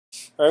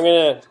I'm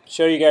going to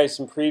show you guys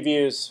some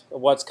previews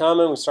of what's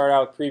coming. We started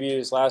out with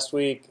previews last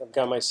week. I've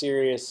got my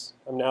serious,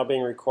 I'm now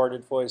being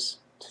recorded voice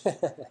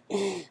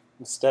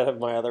instead of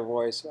my other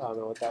voice. I don't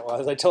know what that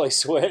was. I totally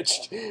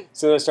switched. As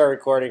soon as I started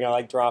recording, I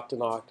like dropped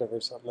an octave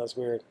or something. That's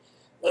weird.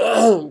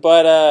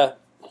 But,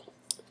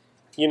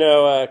 you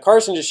know,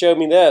 Carson just showed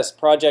me this,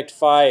 Project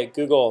Fi at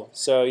Google.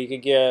 So you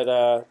could get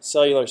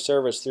cellular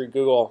service through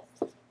Google,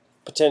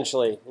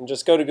 potentially. And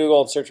just go to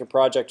Google and search for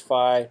Project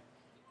Fi.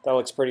 That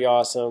looks pretty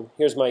awesome.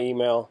 Here's my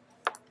email.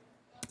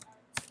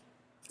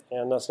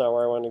 And that's not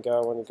where I want to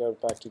go. I want to go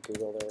back to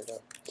Google. There we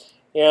go.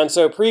 And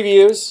so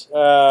previews.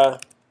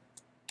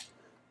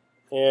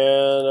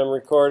 And I'm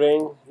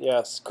recording.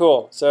 Yes,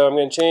 cool. So I'm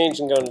going to change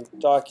and go to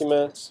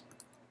Documents.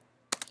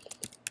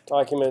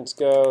 Documents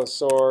go,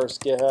 Source,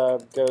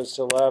 GitHub, goes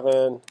to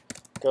 11.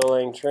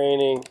 Golang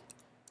training.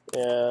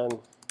 And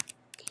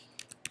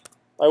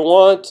I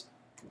want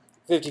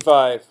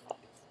 55.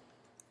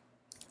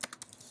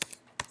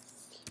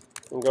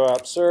 And go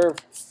app serve.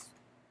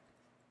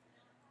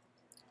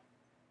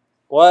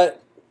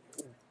 What?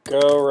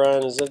 Go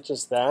run. Is it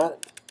just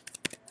that?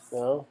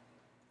 No.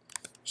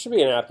 Should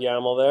be an app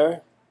YAML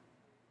there.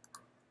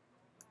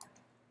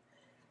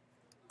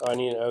 Oh, I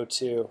need an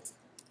O2.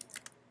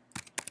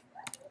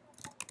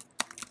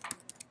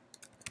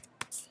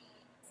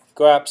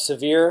 Go app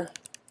severe.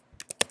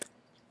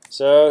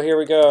 So here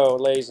we go,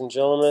 ladies and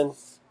gentlemen.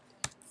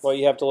 What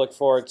you have to look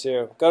forward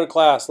to. Go to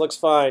class. Looks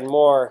fine.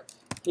 More.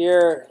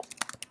 Here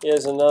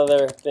is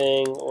another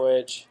thing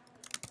which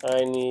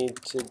I need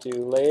to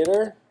do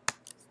later.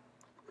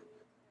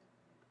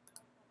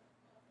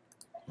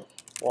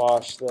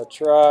 Wash the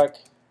truck.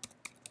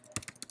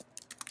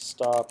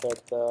 Stop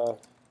at the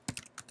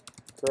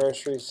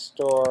grocery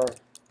store.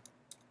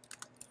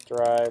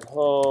 Drive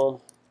home.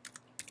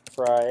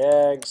 Fry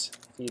eggs.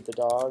 Feed the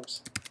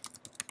dogs.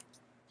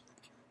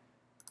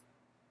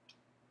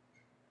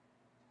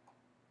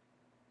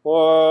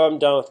 Whoa, I'm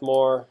done with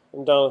more.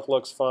 I'm done with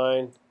looks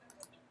fine.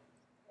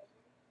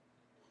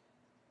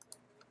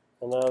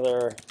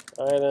 Another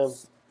item.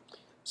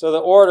 So the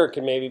order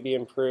could maybe be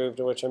improved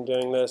in which I'm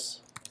doing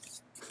this.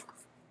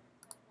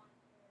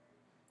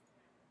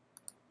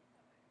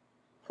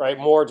 Right,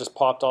 more just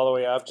popped all the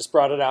way up. Just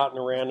brought it out in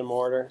a random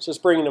order. It's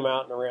just bringing them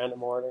out in a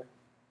random order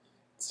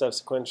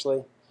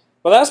subsequently.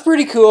 Well, that's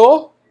pretty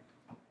cool.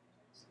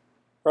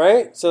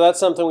 Right? So that's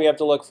something we have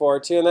to look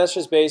forward to. And that's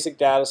just basic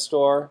data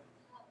store.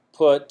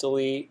 Put,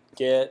 delete,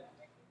 get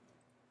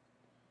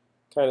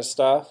kind of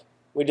stuff.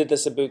 We did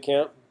this at boot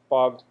camp.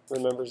 Bob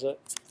remembers it.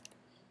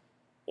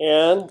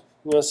 And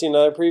you want to see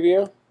another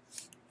preview?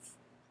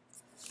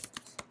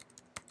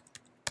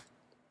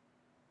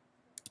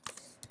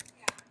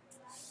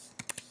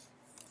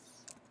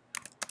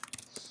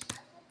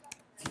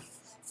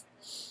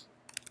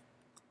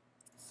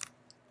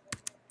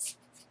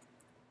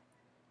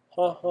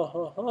 Ha ha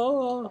ha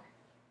ha.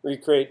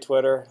 Recreate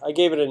Twitter. I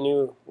gave it a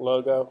new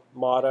logo,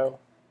 motto.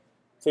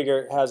 Figure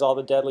it has all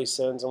the deadly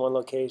sins in one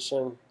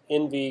location.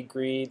 Envy,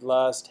 greed,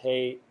 lust,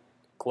 hate,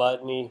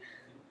 gluttony.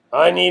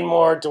 I need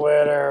more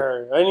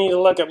Twitter. I need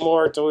to look at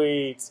more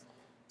tweets.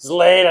 It's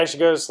late. I should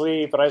go to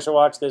sleep, but I should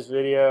watch this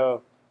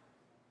video.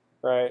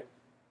 Right?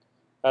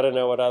 I don't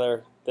know what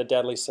other the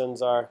deadly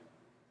sins are.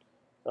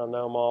 I don't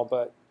know them all,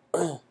 but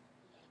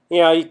you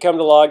know, you come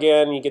to log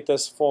in, you get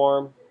this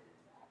form.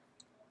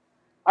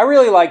 I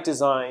really like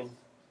design.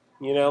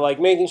 You know, like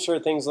making sure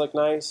things look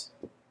nice.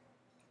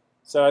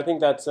 So I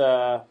think that's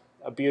a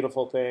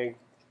beautiful thing.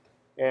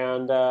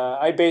 And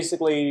I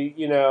basically,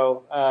 you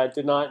know,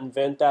 did not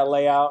invent that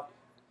layout.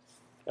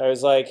 I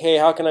was like, hey,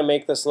 how can I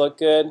make this look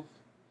good?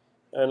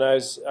 And I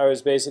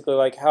was basically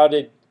like, how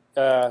did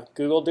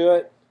Google do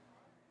it?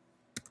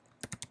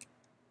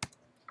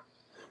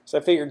 So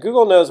I figured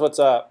Google knows what's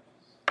up,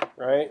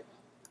 right?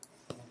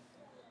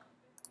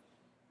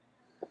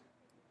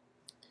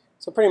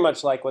 So pretty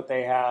much like what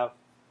they have.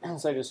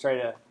 So I just try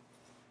to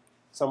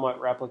somewhat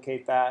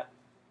replicate that.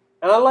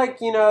 And I like,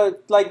 you know,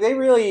 like they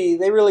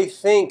really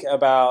think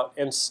about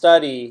and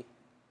study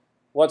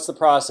what's the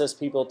process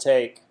people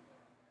take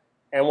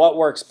and what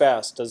works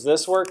best. Does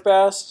this work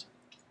best?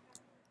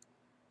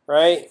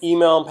 Right?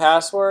 Email and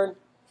password?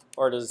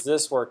 Or does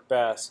this work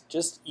best?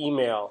 Just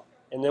email.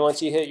 And then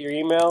once you hit your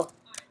email,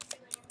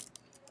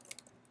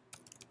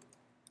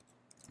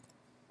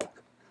 it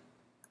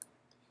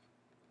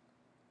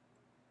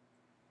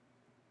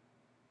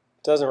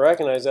doesn't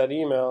recognize that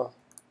email.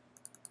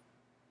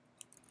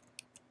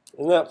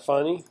 Isn't that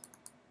funny?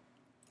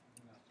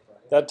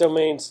 That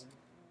domain's,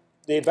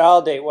 they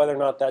validate whether or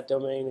not that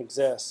domain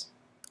exists.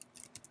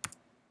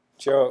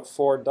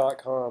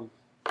 Joe@ford.com.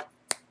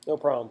 No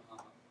problem.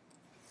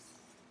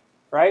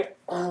 Right?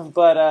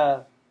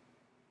 But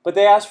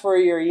they ask for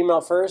your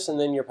email first and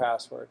then your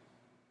password.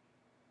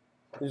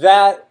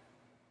 That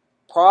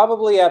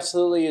probably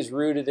absolutely is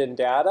rooted in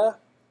data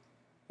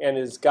and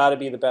has got to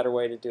be the better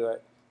way to do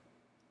it.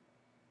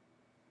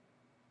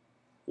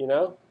 You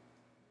know?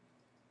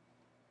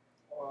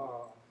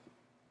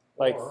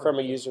 Like from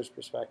a user's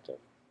perspective.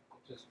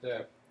 Just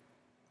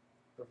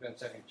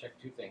prevents having to check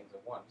two things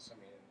at once. I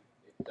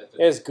mean,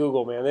 it's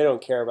Google, man. They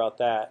don't care about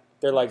that.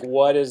 They're like,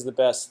 what is the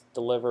best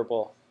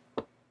deliverable?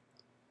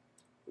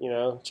 You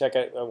know, check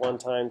it at one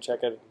time,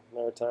 check it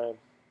another time.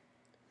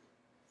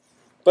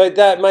 But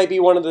that might be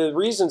one of the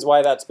reasons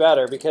why that's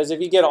better, because if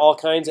you get all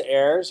kinds of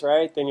errors,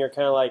 right, then you're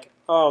kind of like,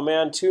 oh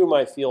man, 2 of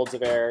my fields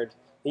have erred.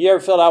 You ever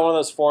filled out one of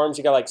those forms,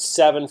 you got like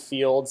 7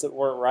 fields that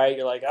weren't right,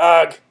 you're like,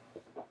 ugh,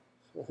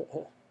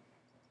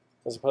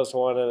 as opposed to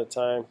 1 at a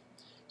time.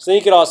 So then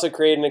you could also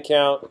create an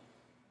account.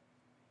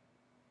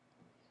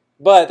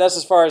 But that's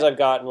as far as I've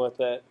gotten with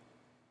it.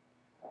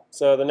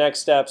 So the next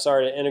steps are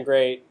to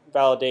integrate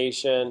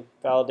validation,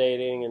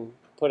 validating, and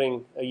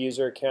putting a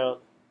user account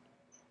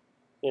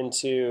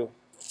into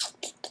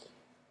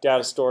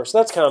data store. So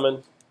that's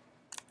coming.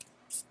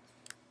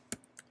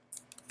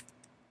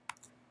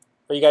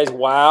 Are you guys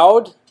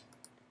wowed?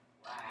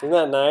 Isn't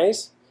that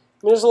nice?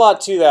 I mean, there's a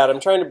lot to that. I'm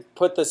trying to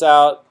put this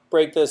out,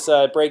 break this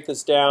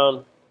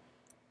down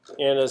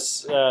in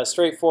as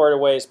straightforward a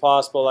way as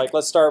possible. Like,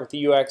 let's start with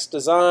the UX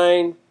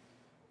design,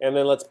 and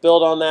then let's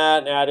build on that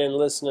and add in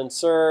listen and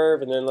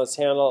serve, and then let's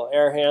handle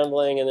error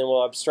handling, and then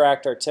we'll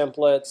abstract our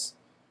templates,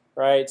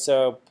 right?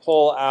 So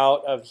pull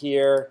out of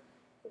here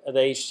the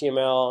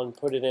HTML and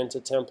put it into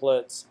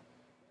templates.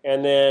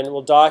 And then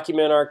we'll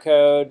document our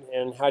code,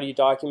 and how do you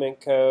document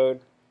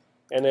code?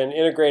 And then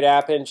integrate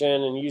App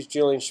Engine and use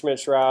Julian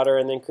Schmidt's router,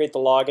 and then create the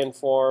login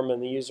form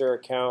and the user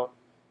account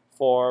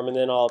form, and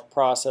then I'll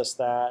process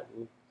that.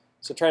 And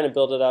so trying to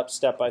build it up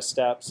step by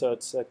step so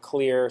it's a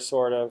clear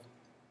sort of,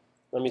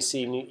 let me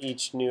see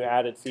each new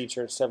added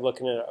feature instead of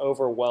looking at an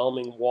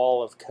overwhelming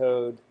wall of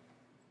code.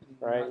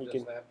 Right? You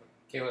can.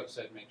 Caleb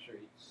said make sure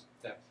each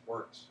step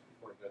works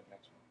before you go to the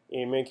next one.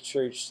 You make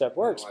sure each step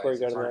works before you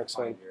go to the next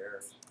one.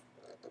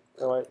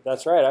 Your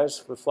That's right. I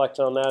was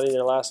reflecting on that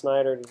either last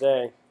night or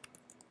today.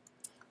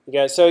 You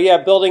guys, so yeah,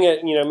 building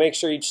it, you know, make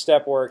sure each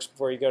step works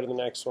before you go to the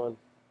next one.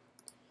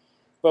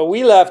 But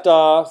we left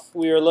off,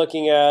 we were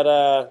looking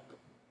at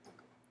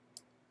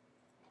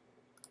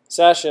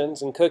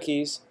sessions and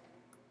cookies.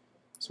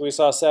 So we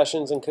saw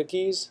sessions and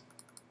cookies.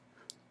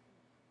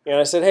 And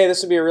I said, hey,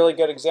 this would be a really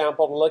good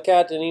example to look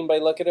at. Did anybody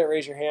look at it?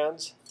 Raise your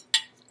hands.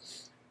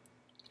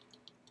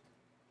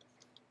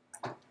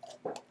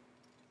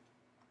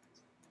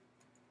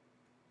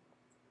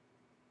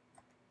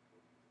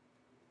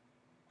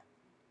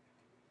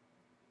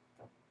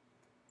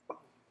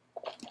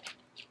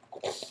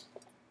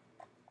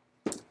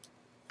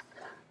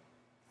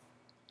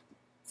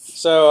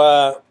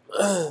 So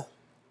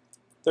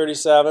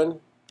 37.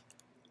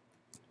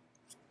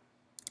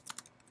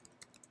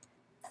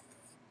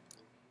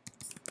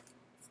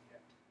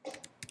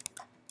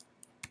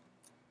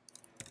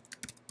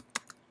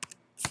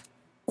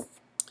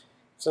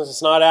 Since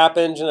it's not App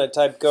Engine, I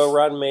type go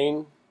run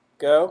main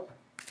go.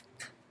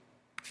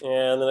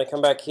 And then I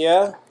come back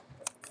here.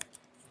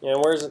 And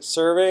where's it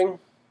serving?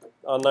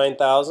 On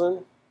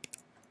 9,000.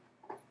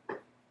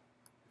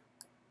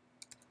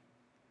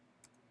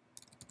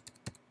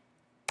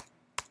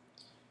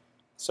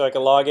 So I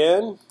can log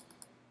in.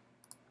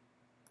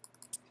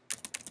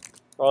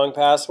 Wrong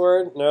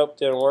password. Nope,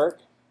 didn't work.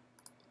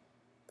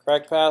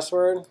 Correct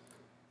password.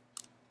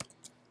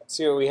 Let's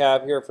see what we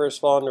have here. First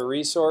of all, under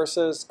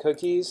resources,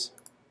 cookies.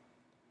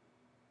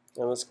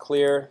 And let's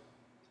clear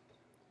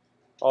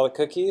all the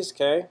cookies.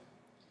 Okay.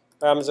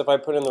 What happens if I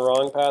put in the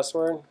wrong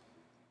password?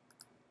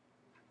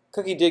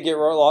 Cookie did get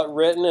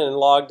written and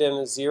logged in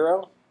as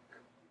 0.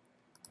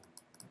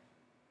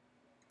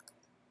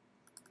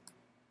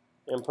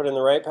 And put in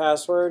the right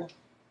password.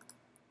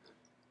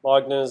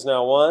 Logged in is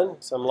now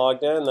 1, so I'm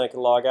logged in and I can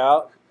log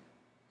out.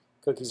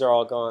 Cookies are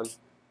all gone.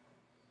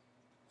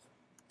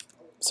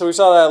 So we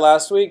saw that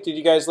last week. Did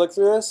you guys look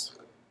through this?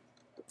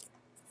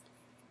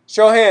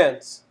 Show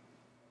hands.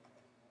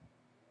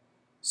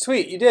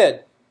 Sweet, you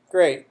did.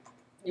 Great.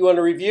 You want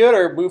to review it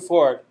or move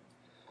forward?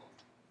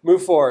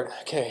 Move forward.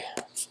 Okay.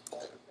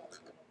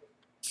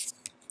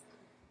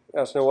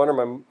 Gosh, no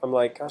wonder I'm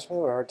like, gosh, I'm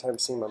having a hard time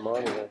seeing my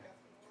monitor.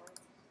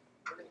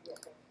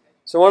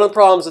 So one of the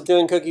problems with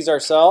doing cookies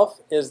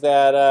ourselves is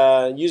that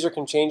a user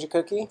can change a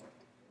cookie,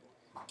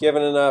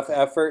 given enough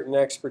effort and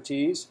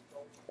expertise,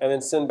 and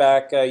then send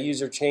back a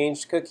user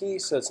changed cookie,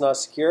 so it's not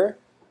secure.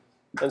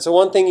 And so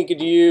one thing you could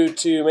do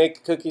to make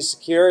the cookie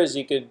secure is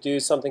you could do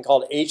something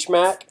called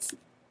HMAC.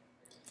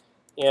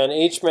 And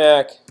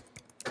HMAC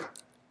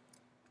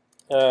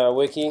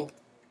wiki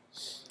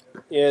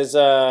is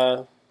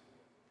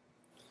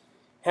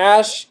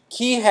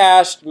key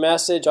hashed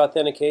message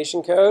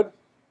authentication code.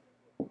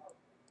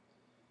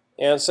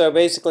 And so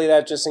basically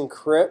that just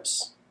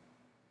encrypts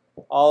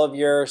all of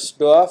your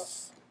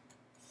stuff.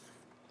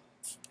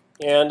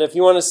 And if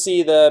you want to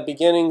see the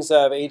beginnings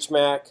of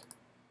HMAC,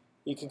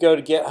 you could go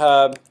to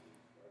GitHub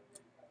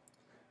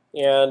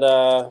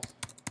and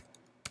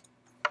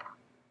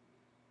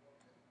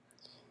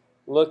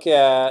look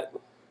at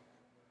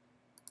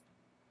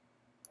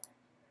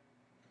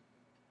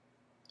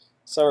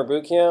Summer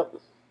Bootcamp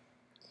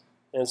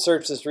and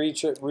search this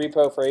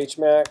repo for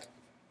HMAC.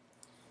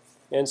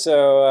 And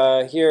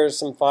so here's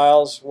some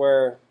files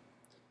where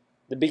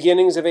the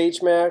beginnings of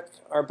HMAC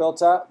are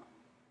built up,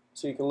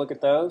 so you can look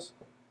at those.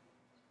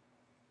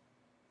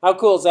 How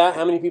cool is that?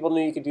 How many people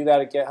knew you could do that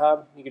at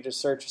GitHub? You could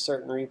just search a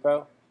certain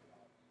repo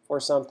for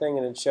something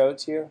and it'd show it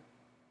to you.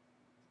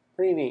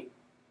 Pretty neat.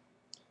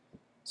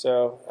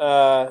 So,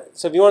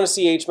 so if you want to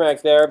see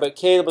HMAC there, but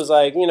Caleb was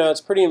like, you know,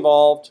 it's pretty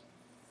involved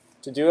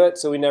to do it,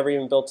 so we never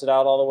even built it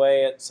out all the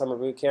way at summer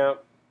boot camp.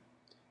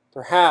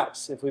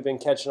 Perhaps if we'd been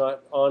catching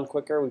on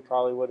quicker, we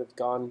probably would have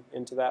gone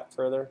into that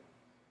further.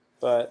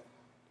 But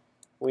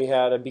we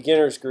had a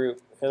beginners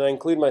group, and I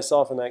include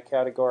myself in that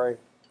category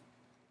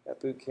at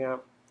boot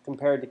camp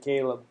compared to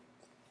Caleb.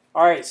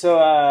 All right,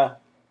 so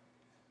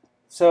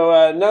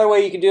another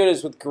way you can do it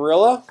is with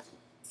Gorilla.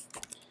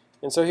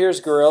 And so here's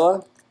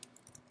Gorilla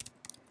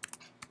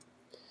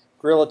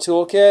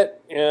Toolkit,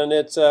 and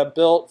it's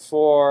built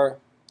for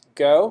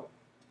Go.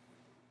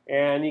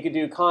 And you could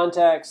do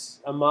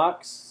context, a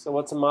MUX. So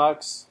what's a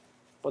MUX?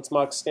 What's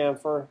MUX stand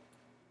for?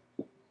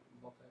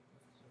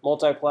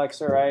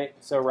 Multiplexer, right?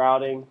 So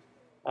routing.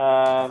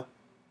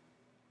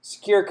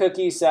 Secure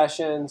cookie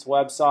sessions,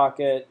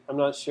 WebSocket. I'm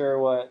not sure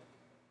what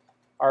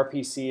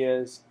RPC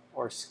is,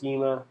 or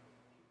schema.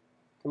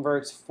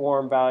 Converts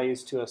form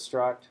values to a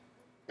struct.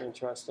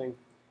 Interesting.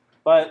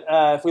 But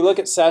if we look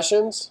at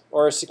sessions,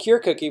 or a secure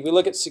cookie, if we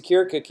look at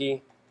secure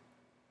cookie,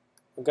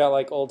 we've got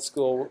like old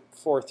school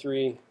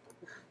 4.3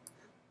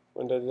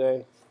 window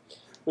today.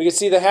 We can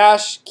see the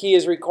hash key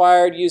is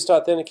required, used to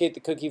authenticate the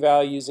cookie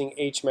value using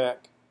HMAC.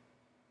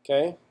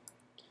 Okay?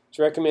 It's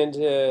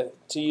recommended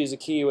to use a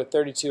key with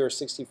 32 or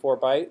 64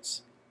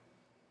 bytes.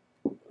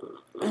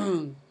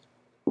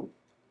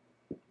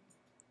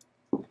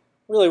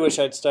 Really wish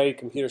I'd studied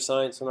computer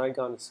science when I'd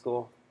gone to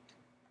school.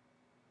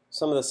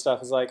 Some of the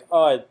stuff is like,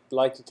 oh, I'd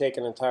like to take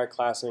an entire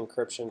class in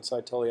encryption, so I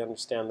totally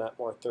understand that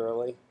more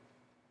thoroughly.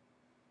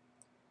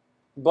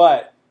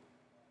 But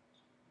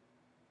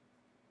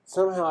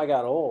somehow I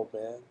got old,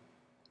 man.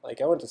 Like,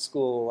 I went to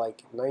school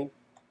like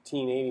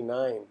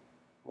 1989,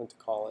 went to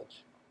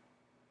college.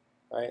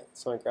 Right?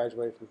 So I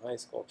graduated from high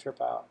school.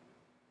 Trip out.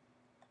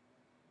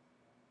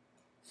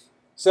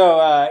 So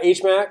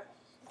HMAC,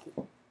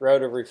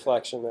 road of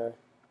reflection there.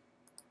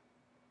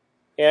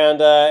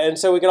 And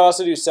so we could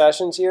also do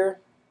sessions here.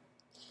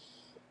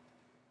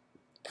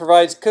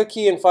 Provides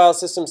cookie and file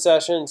system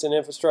sessions and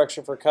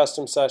infrastructure for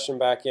custom session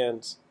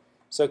backends.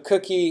 So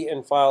cookie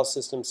and file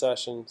system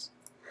sessions.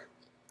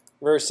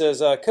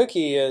 Versus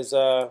cookie is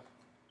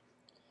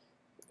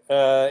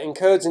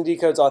encodes and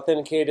decodes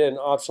authenticated and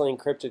optionally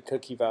encrypted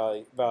cookie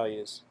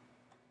values.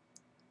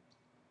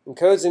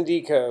 Encodes and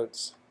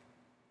decodes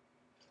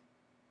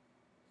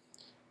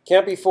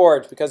can't be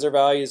forged because their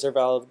values are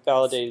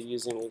validated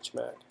using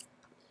HMAC.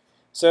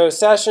 So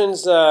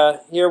sessions,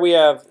 here we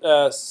have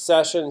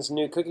sessions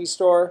new cookie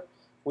store.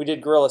 We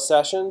did Gorilla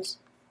sessions.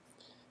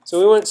 So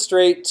we went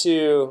straight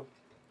to,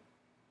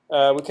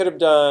 we could have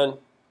done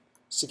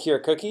secure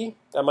cookie.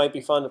 That might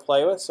be fun to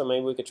play with, so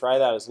maybe we could try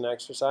that as an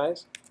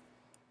exercise.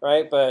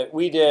 Right, but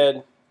we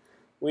did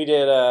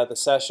the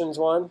sessions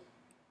one,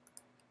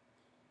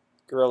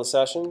 Gorilla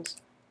sessions,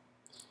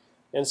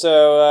 and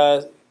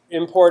so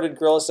imported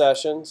Gorilla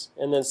sessions,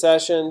 and then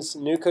sessions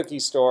new cookie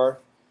store,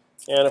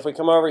 and if we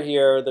come over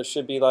here, there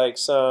should be like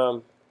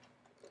some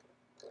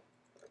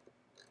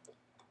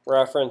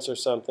reference or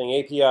something,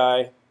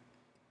 API,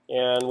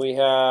 and we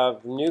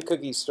have new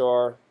cookie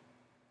store,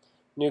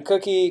 new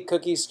cookie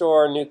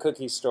store, new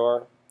cookie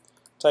store.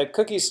 Type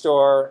cookie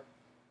store.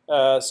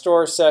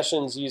 Store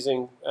sessions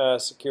using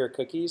secure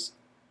cookies.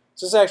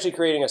 So this is actually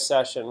creating a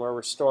session where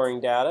we're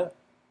storing data,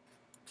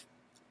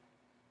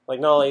 like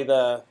not only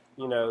the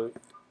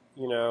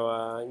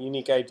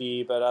unique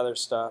ID, but other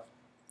stuff.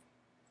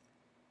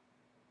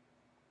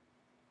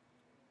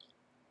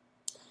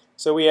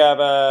 So we have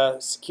a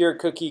secure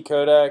cookie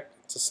codec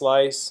to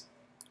slice,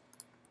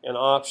 and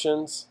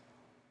options,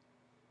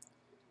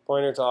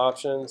 pointer to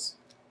options.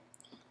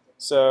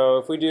 So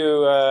if we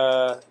do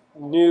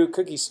new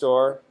cookie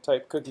store,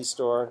 type cookie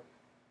store,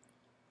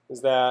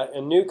 is that,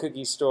 and new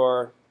cookie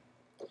store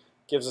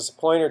gives us a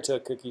pointer to a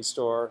cookie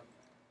store.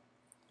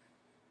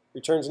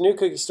 Returns a new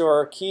cookie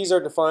store. Keys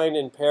are defined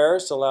in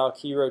pairs to allow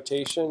key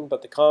rotation,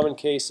 but the common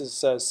case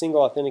is a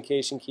single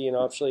authentication key and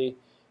optionally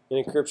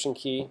an encryption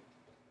key.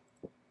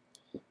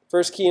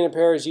 First key in a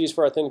pair is used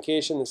for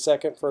authentication, the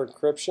second for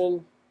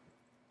encryption.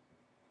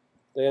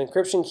 The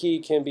encryption key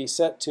can be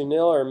set to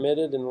nil or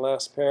omitted in the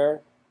last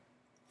pair.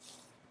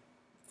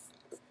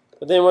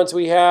 But then once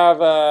we have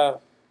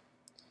a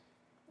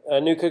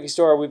new cookie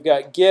store, we've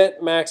got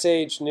get, max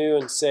age, new,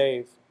 and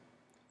save.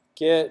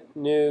 Get,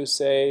 new,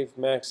 save,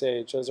 max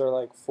age. Those are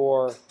like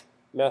 4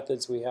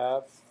 methods we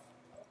have.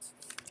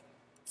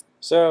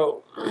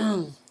 So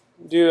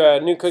do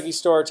a new cookie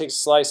store, takes a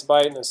slice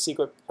byte and a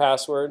secret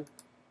password.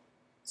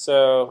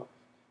 So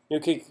new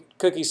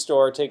cookie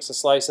store takes a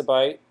slice of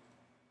byte,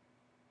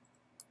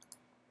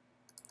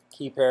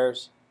 key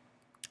pairs.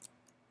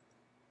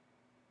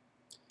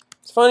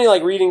 It's funny,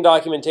 like reading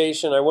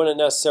documentation, I wouldn't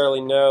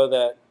necessarily know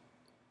that,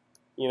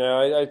 You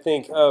know, I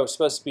think, oh, it's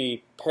supposed to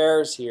be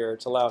pairs here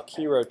to allow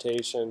key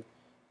rotation,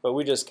 but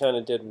we just kind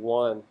of did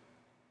one,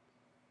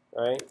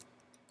 right?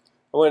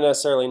 I wouldn't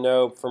necessarily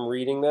know from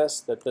reading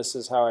this that this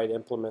is how I'd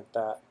implement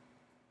that.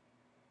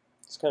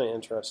 It's kind of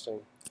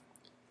interesting.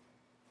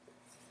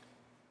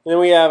 And then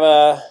we have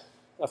a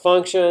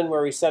function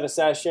where we set a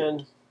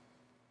session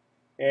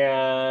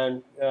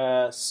and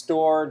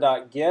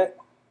store.get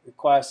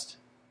request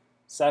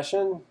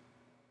session.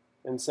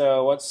 And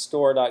so what's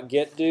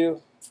store.get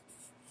do?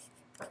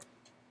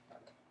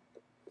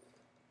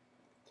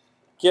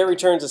 Get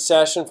returns a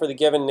session for the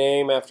given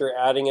name after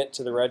adding it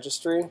to the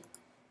registry.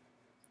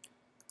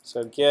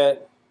 So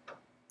get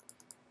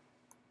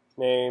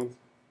name.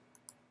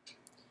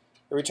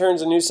 It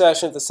returns a new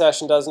session if the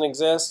session doesn't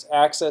exist.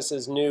 Access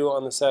is new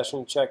on the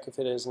session to check if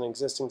it is an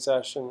existing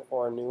session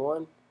or a new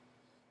one.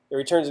 It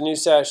returns a new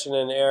session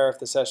and an error if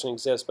the session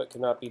exists but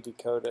cannot be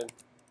decoded.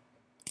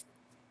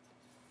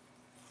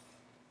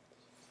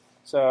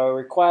 So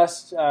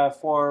request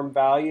form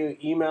value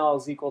email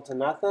is equal to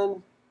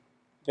nothing.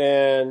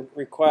 Then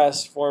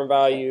request form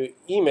value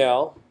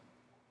email,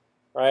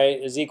 right,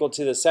 is equal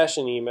to the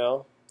session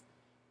email.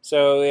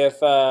 So if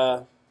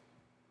when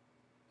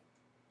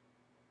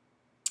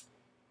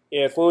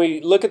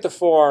we look at the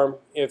form,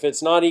 if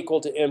it's not equal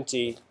to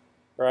empty,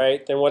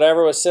 right, then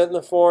whatever was sent in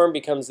the form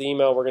becomes the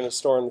email we're going to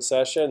store in the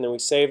session. Then we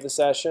save the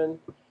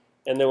session,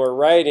 and then we're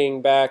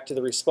writing back to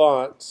the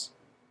response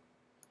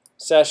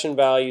session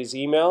values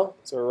email.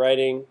 So we're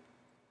writing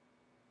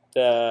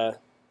the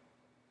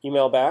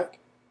email back,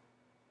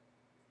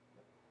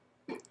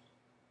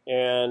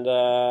 and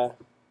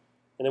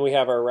then we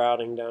have our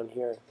routing down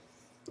here.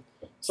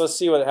 So let's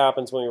see what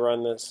happens when we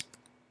run this.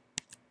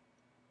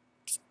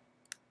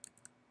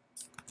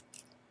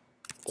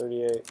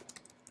 38.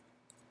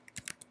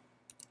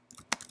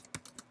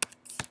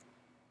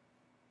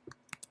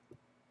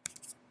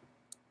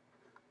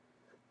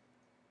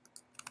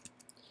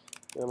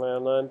 Am I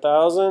on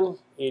 9,000?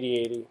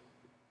 8080.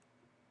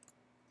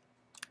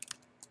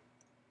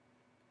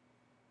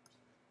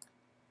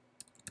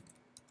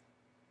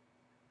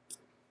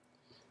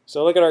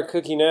 So look at our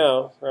cookie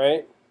now,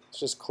 right? Let's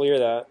just clear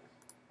that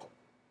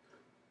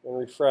and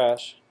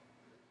refresh.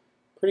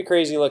 Pretty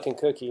crazy looking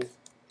cookie.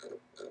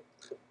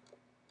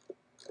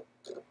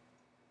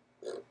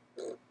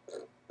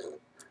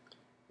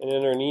 And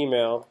enter an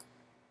email.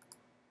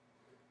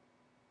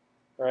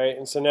 Right?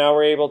 And so now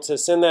we're able to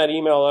send that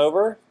email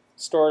over,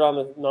 store it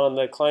on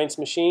the client's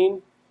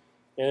machine,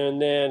 and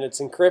then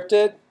it's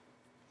encrypted.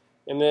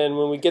 And then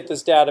when we get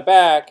this data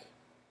back,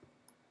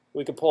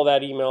 we can pull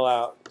that email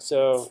out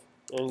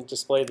and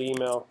display the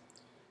email.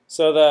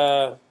 So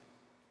the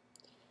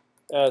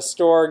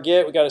store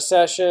get, we got a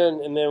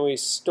session, and then we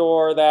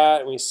store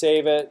that and we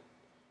save it,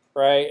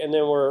 right? And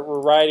then we're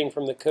writing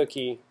from the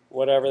cookie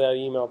whatever that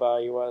email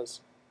value was.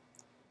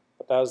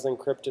 But that was the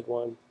encrypted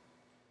one.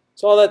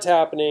 So all that's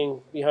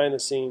happening behind the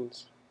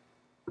scenes.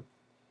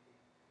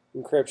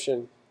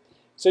 Encryption.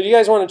 So do you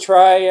guys want to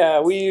try,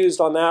 we used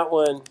on that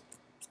one,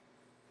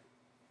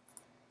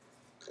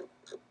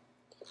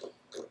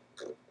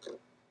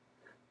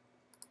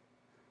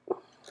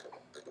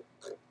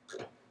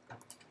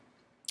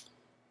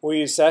 we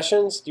use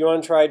sessions. Do you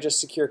want to try just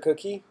secure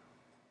cookie?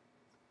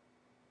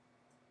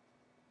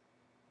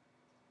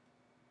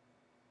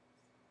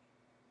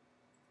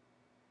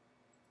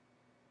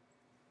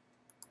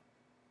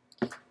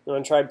 You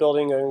want to try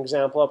building an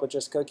example up with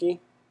just cookie?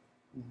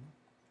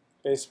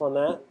 Based upon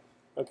that?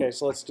 Okay,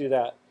 so let's do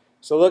that.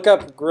 So look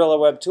up Gorilla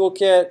Web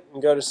Toolkit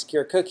and go to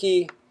Secure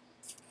Cookie.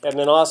 And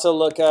then also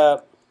look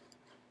up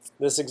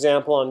this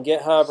example on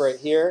GitHub right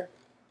here.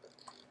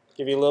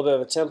 Give you a little bit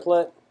of a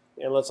template.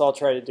 And let's all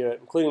try to do it,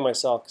 including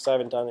myself, because I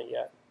haven't done it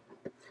yet.